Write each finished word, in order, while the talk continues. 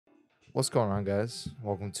What's going on, guys?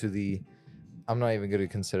 Welcome to the. I'm not even going to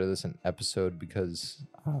consider this an episode because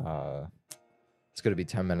it's going to be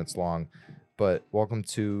 10 minutes long. But welcome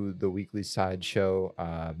to the weekly sideshow.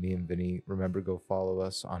 Me and Vinny. Remember, go follow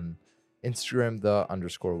us on Instagram,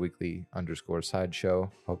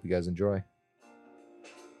 _weekly_sideshow. Hope you guys enjoy.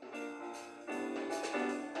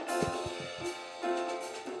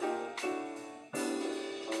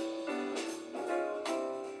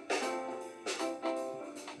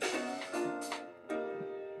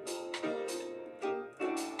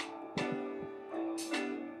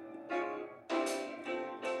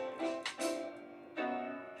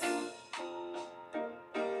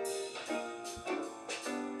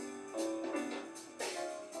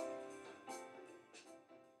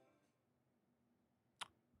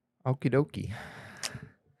 Okie dokie.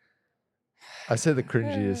 I said the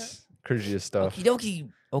cringiest stuff. Okie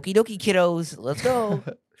dokie, kiddos. Let's go.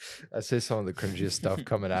 I say some of the cringiest stuff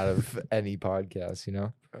coming out of any podcast, you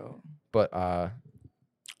know? Bro. But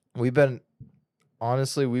we've been on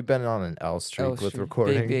an L streak with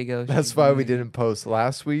recording. Big L That's streak, why we man. didn't post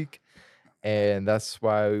last week. And that's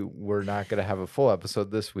why we're not going to have a full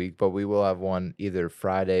episode this week, but we will have one either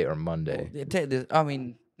Friday or Monday. I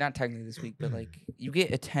mean, not technically this week, but like you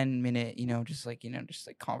get a 10-minute, just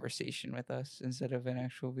conversation with us instead of an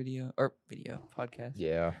actual video podcast.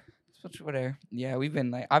 Yeah. Whatever. Yeah,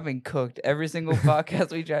 I've been cooked every single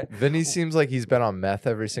podcast we tried. Vinny seems like he's been on meth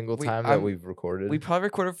every single time that we've recorded. We probably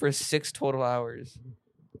recorded for 6 total hours.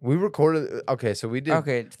 We recorded. Okay, so we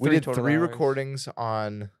did 3 recordings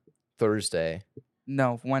on Thursday.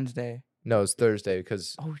 No, Wednesday. No, it's Thursday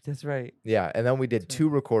because. Oh, that's right. Yeah, and then we did 2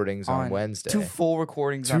 recordings on Wednesday. 2 full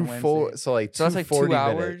recordings on Wednesday. So that's like 2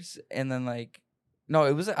 hours, minutes. and then no,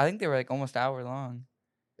 it was. I think they were almost hour long.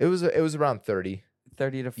 It was around 30.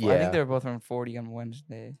 30 to 40. Yeah. I think they were both around 40 on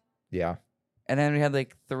Wednesday. Yeah. And then we had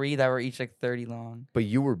 3 that were each 30 long. But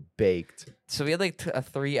you were baked. So we had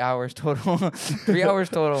 3 hours total. 3 hours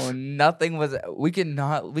total. And nothing was. We could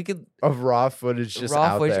of raw footage just raw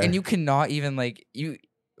out footage, there. and you cannot even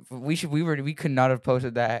we could not have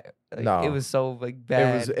posted that. No. It was so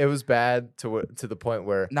bad. It was bad to the point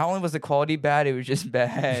where not only was the quality bad, it was just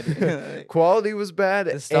bad. quality was bad.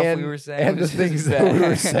 The stuff and, we were saying and the was things just that we were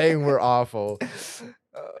bad. saying were awful.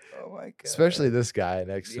 Oh my god! Especially this guy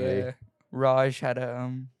next to me. Raj had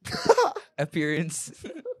a appearance.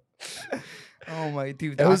 Oh my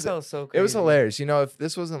dude, It was felt so crazy. It was hilarious. If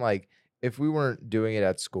this wasn't if we weren't doing it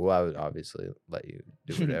at school, I would obviously let you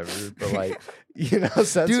do whatever. But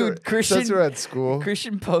since we're at school,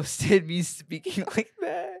 Christian posted me speaking like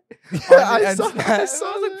that. Yeah, I saw I was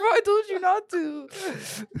like, bro, I told you not to.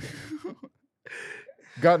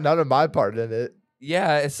 got none of my part in it.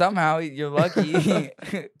 Yeah, somehow you're lucky.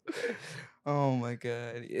 Oh my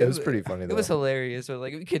god, it was pretty funny though. It was hilarious. So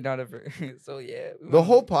we could not have. So yeah, the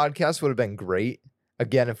whole podcast would have been great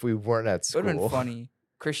again if we weren't at it school. would have been funny.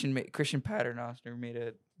 Christian Paternoster made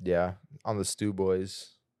it. Yeah, on the Stew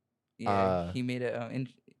Boys. Yeah, he made it.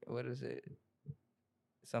 What is it?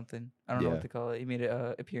 Something I don't know what to call it. He made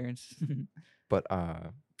an appearance. But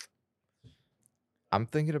I'm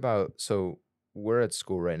thinking about. So we're at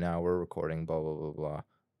school right now. We're recording. Blah blah blah blah.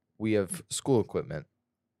 We have school equipment,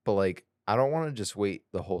 but I don't want to just wait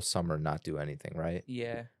the whole summer and not do anything, right?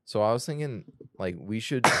 Yeah. So I was thinking we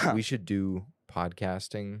should do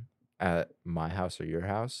podcasting at my house or your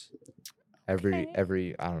house every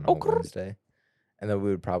I don't know Wednesday, and then we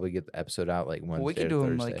would probably get the episode out Wednesday we could or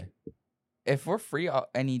do Thursday. them if we're free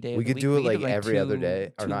any day. We could do it every other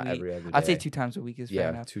day, or not every other day. I'd say 2 times a week is fair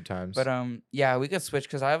enough. 2 times. But yeah, we could switch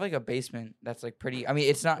because I have a basement that's pretty. I mean,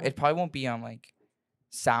 it's not. It probably won't be on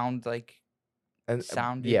sound and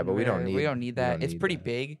sound. Yeah, but we don't need that. It's pretty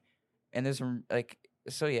big, and there's some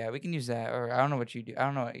So yeah, we can use that. Or I don't know what you do. I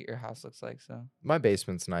don't know what your house looks like. So my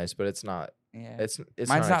basement's nice, but it's not. Yeah, it's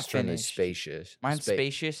mine's not extremely finished. spacious. Mine's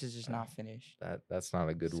spacious is just not finished. That's not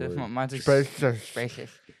a good So word. mine's spacious.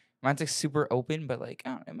 Mine's super open, but I don't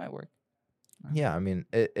know, it might work. Yeah, I mean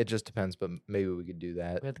it just depends, but maybe we could do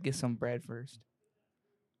that. We have to get some bread first.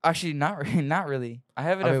 Actually, not really. I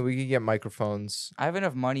have enough. I mean, we could get microphones. I have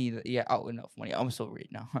enough money. Enough money. I'm so rich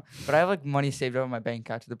now, but I have money saved up in my bank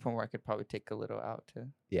account to the point where I could probably take a little out to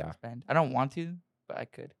spend. I don't want to, but I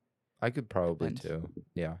could. I could probably too.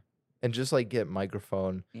 Yeah, and just get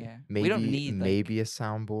microphone. Yeah, maybe we don't need maybe a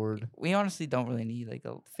soundboard. We honestly don't really need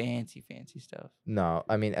a fancy stuff. No,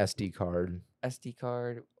 I mean SD card. SD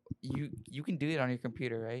card. You can do it on your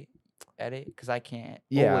computer, right? Edit, because I can't.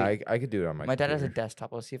 Yeah, I could do it on my dad computer. has a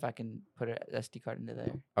desktop. I'll see if I can put an SD card into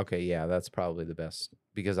there. Okay, yeah, that's probably the best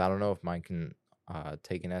because I don't know if mine can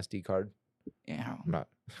take an SD card. Yeah, I'm not.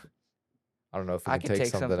 I don't know if we I can can take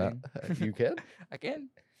take something out. something. You can? I can.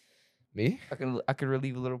 Me? I can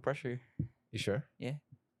relieve a little pressure. You sure? Yeah.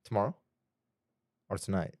 Tomorrow? Or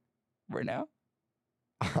tonight? Right now.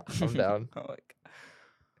 I'm down. Oh my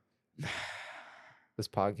God. This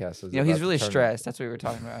podcast is You know, he's about to really turn- stressed. That's what we were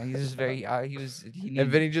talking about. He's just very. He And needed.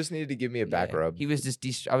 Vinny just needed to give me a back yeah, rub. He was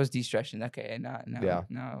just I was de-stressing. Okay, Yeah.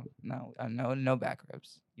 no back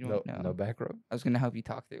rubs. You don't know. No back rub? I was gonna help you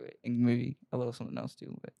talk through it and maybe a little something else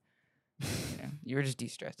too, but you were just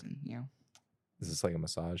de-stressing. You know. Is this like a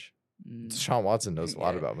massage? Mm, Sean Watson knows a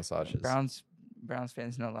lot yeah. about massages. Browns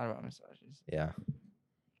fans know a lot about massages. Yeah.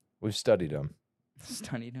 We've studied them.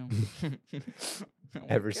 Studied them. Oh my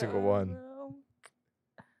Every single God, one. bro.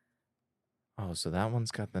 Oh, so that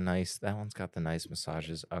one's got the nice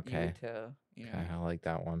massages. You Okay. could tell. You know, Okay, I like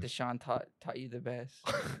that one. Deshaun taught you the best.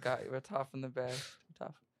 We're taught from the best. We're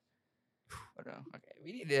taught. Oh, no. Okay,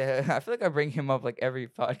 we need to. I feel like I bring him up like every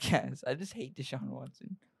podcast. I just hate Deshaun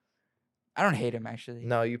Watson. I don't hate him actually.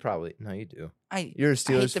 No, you do. I You're a I hate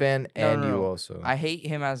Steelers fan, no, and no, you no. also. I hate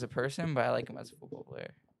him as a person, but I like him as a football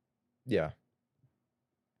player. Yeah.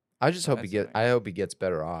 I just hope That's I hope he gets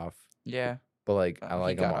better off. Yeah, But like I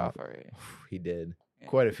like he him got off. off already. He did Yeah.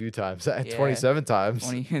 quite a few times. Yeah. 27 times.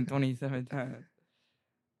 27 times.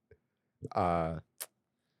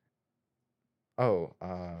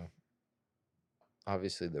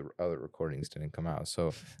 Obviously the other recordings didn't come out,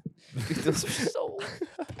 so Those are so.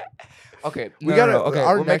 Okay, we gotta. Okay,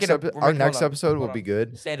 Our we're next making a- we're our making- next hold on, episode will hold be on.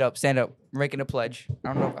 good. Stand up. We're making a pledge.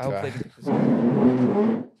 I don't know. I hope Okay. they can pick this up.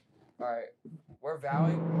 All right, we're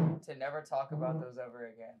vowing to never talk about those ever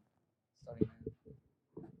again. Starting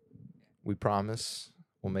now. We promise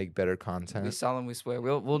we'll make better We content, solemnly swear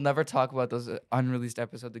we'll never talk about those unreleased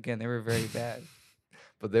episodes again. They were very bad.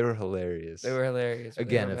 but they were hilarious. They were hilarious. but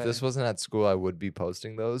they Again, were if this bad. wasn't at school, I would be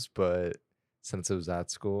posting those, but since it was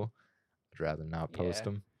at school, I'd rather not post Yeah.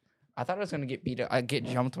 them. I thought I was gonna get beat up. I get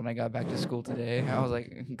jumped when I got back to school today. I was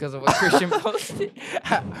like, because of what Christian posted.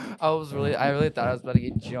 I really thought I was about to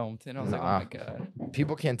get jumped, and I was like, oh Nah. my God.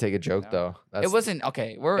 People can't take a joke No. though. It wasn't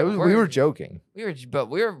okay. We were joking.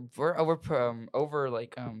 We're over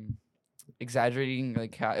like exaggerating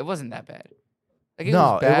like how it wasn't that bad. Like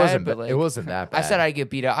No, was bad, it wasn't. but, It like, wasn't that bad. I said I'd get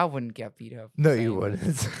beat up. I wouldn't get beat up. No, saying you that.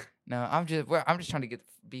 wouldn't. No, I'm just trying to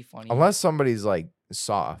be funny. Unless somebody's like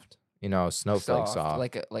soft, snowflake soft,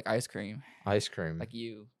 like ice cream, ice cream. like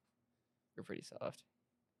you. You're pretty soft.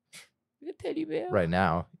 You're a teddy bear. Right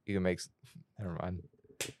now, you can make. Never mind.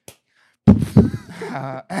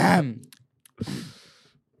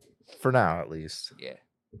 For now, at least. Yeah.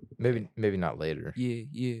 Maybe not later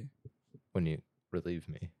Yeah. when you relieve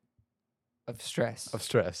me Of stress. of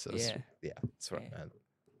stress. Yeah. Yeah, that's what Yeah. I meant.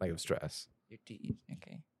 Like of stress. Your teeth.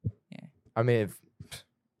 Okay. I mean, if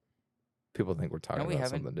people think we're talking we about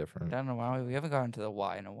haven't something different. I don't know why we haven't gotten to the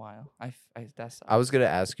why in a while. That's. I was gonna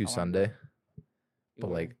ask you I wanna Sunday, know. You but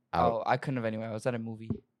were- like, I couldn't have anyway. I was at a movie.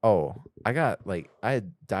 I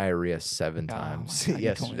had diarrhea 7 Oh my times God,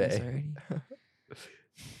 you told me this yesterday. already.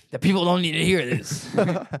 The people don't need to hear this.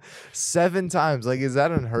 7 times. Like, is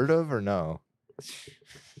that unheard of or no?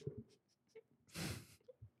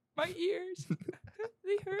 My ears.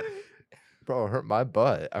 They hurt. Bro, it hurt my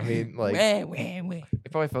butt. I mean, like, Wah.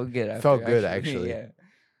 It probably felt good. After, Felt good, actually. Yeah.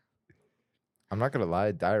 I'm not gonna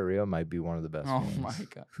lie, diarrhea might be one of the best Oh ones. my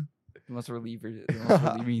God. The most relieving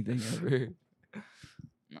thing ever.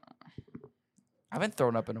 Nah. I haven't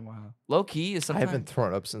thrown up in a while. Low key is I sometimes. haven't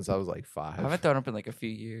thrown up since I was like 5. I haven't thrown up in like a few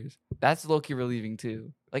years. That's low key relieving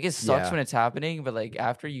too. Like it sucks Yeah. when it's happening, but like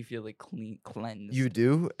after you feel like cleansed. You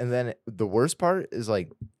do, and then the worst part is like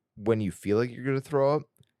when you feel like you're gonna throw up,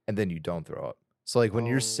 and then you don't throw up. So like when Oh.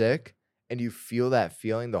 you're sick and you feel that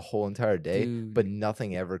feeling the whole entire day, but Dude.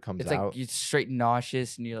 nothing ever comes It's out. like you're straight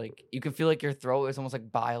nauseous, and you're like you can feel like your throat is almost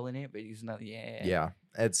like bile in it, but it's not. Yeah. Yeah,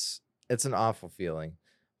 it's an awful feeling,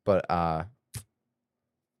 but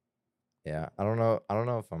yeah, I don't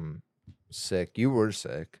know if I'm sick. You were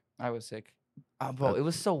sick. I was sick. Bro, it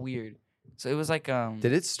was so weird. So it was like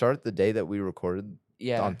Did it start the day that we recorded?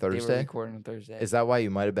 yeah on They were Thursday? recording on Thursday. Is that why you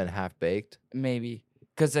might have been half baked? Maybe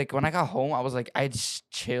because like when I got home, I was like I had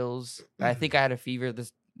chills. And I think I had a fever. The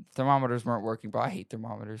thermometers weren't working, bro. I hate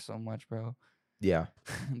thermometers so much, bro. Yeah,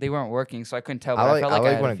 They weren't working, so I couldn't tell. But I felt like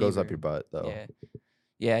I had when a it goes up fever. your butt though.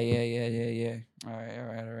 Yeah. Yeah. All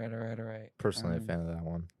right. Personally, a fan of that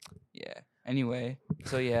one. Yeah. Anyway,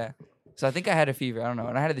 so yeah. So I think I had a fever. I don't know.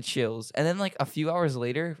 And I had the chills. And then like a few hours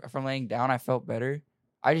later from laying down, I felt better.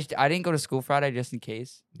 I didn't go to school Friday just in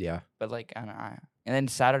case. Yeah, But like I don't know. And then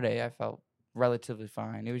Saturday I felt relatively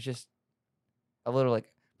fine. It was just a little like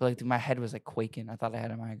but like my head was like quaking. I thought I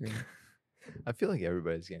had a migraine. I feel like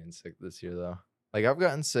everybody's getting sick this year though. Like I've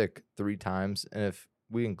gotten sick 3 times, and if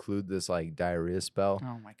we include this like diarrhea spell,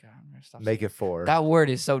 Oh my god, I'm gonna stop make saying- it 4. That word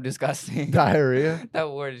is so disgusting. Diarrhea.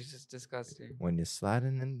 That word is just disgusting. When you're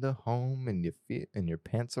sliding into home and your feet and your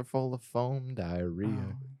pants are full of foam,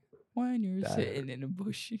 diarrhea. When you're Diarrhea. sitting in a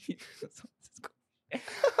bush.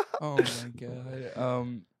 Oh my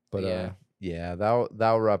god. But yeah. yeah,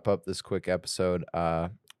 that'll wrap up this quick episode.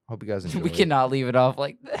 Hope you guys enjoyed. We cannot leave it off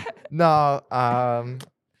like that. No,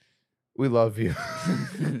 we love you.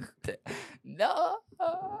 No.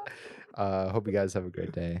 Hope you guys have a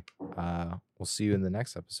great day. We'll see you in the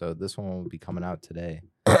next episode. This one will be coming out today.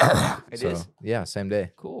 It is? Yeah, same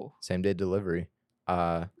day. Cool. Same day delivery.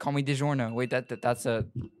 Call me DiGiorno. Wait, that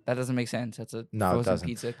doesn't make sense. That's a No, it frozen doesn't.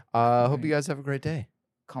 pizza. Hope you guys have a great day.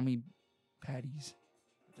 Call me Patties.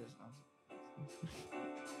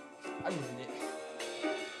 I ruined it.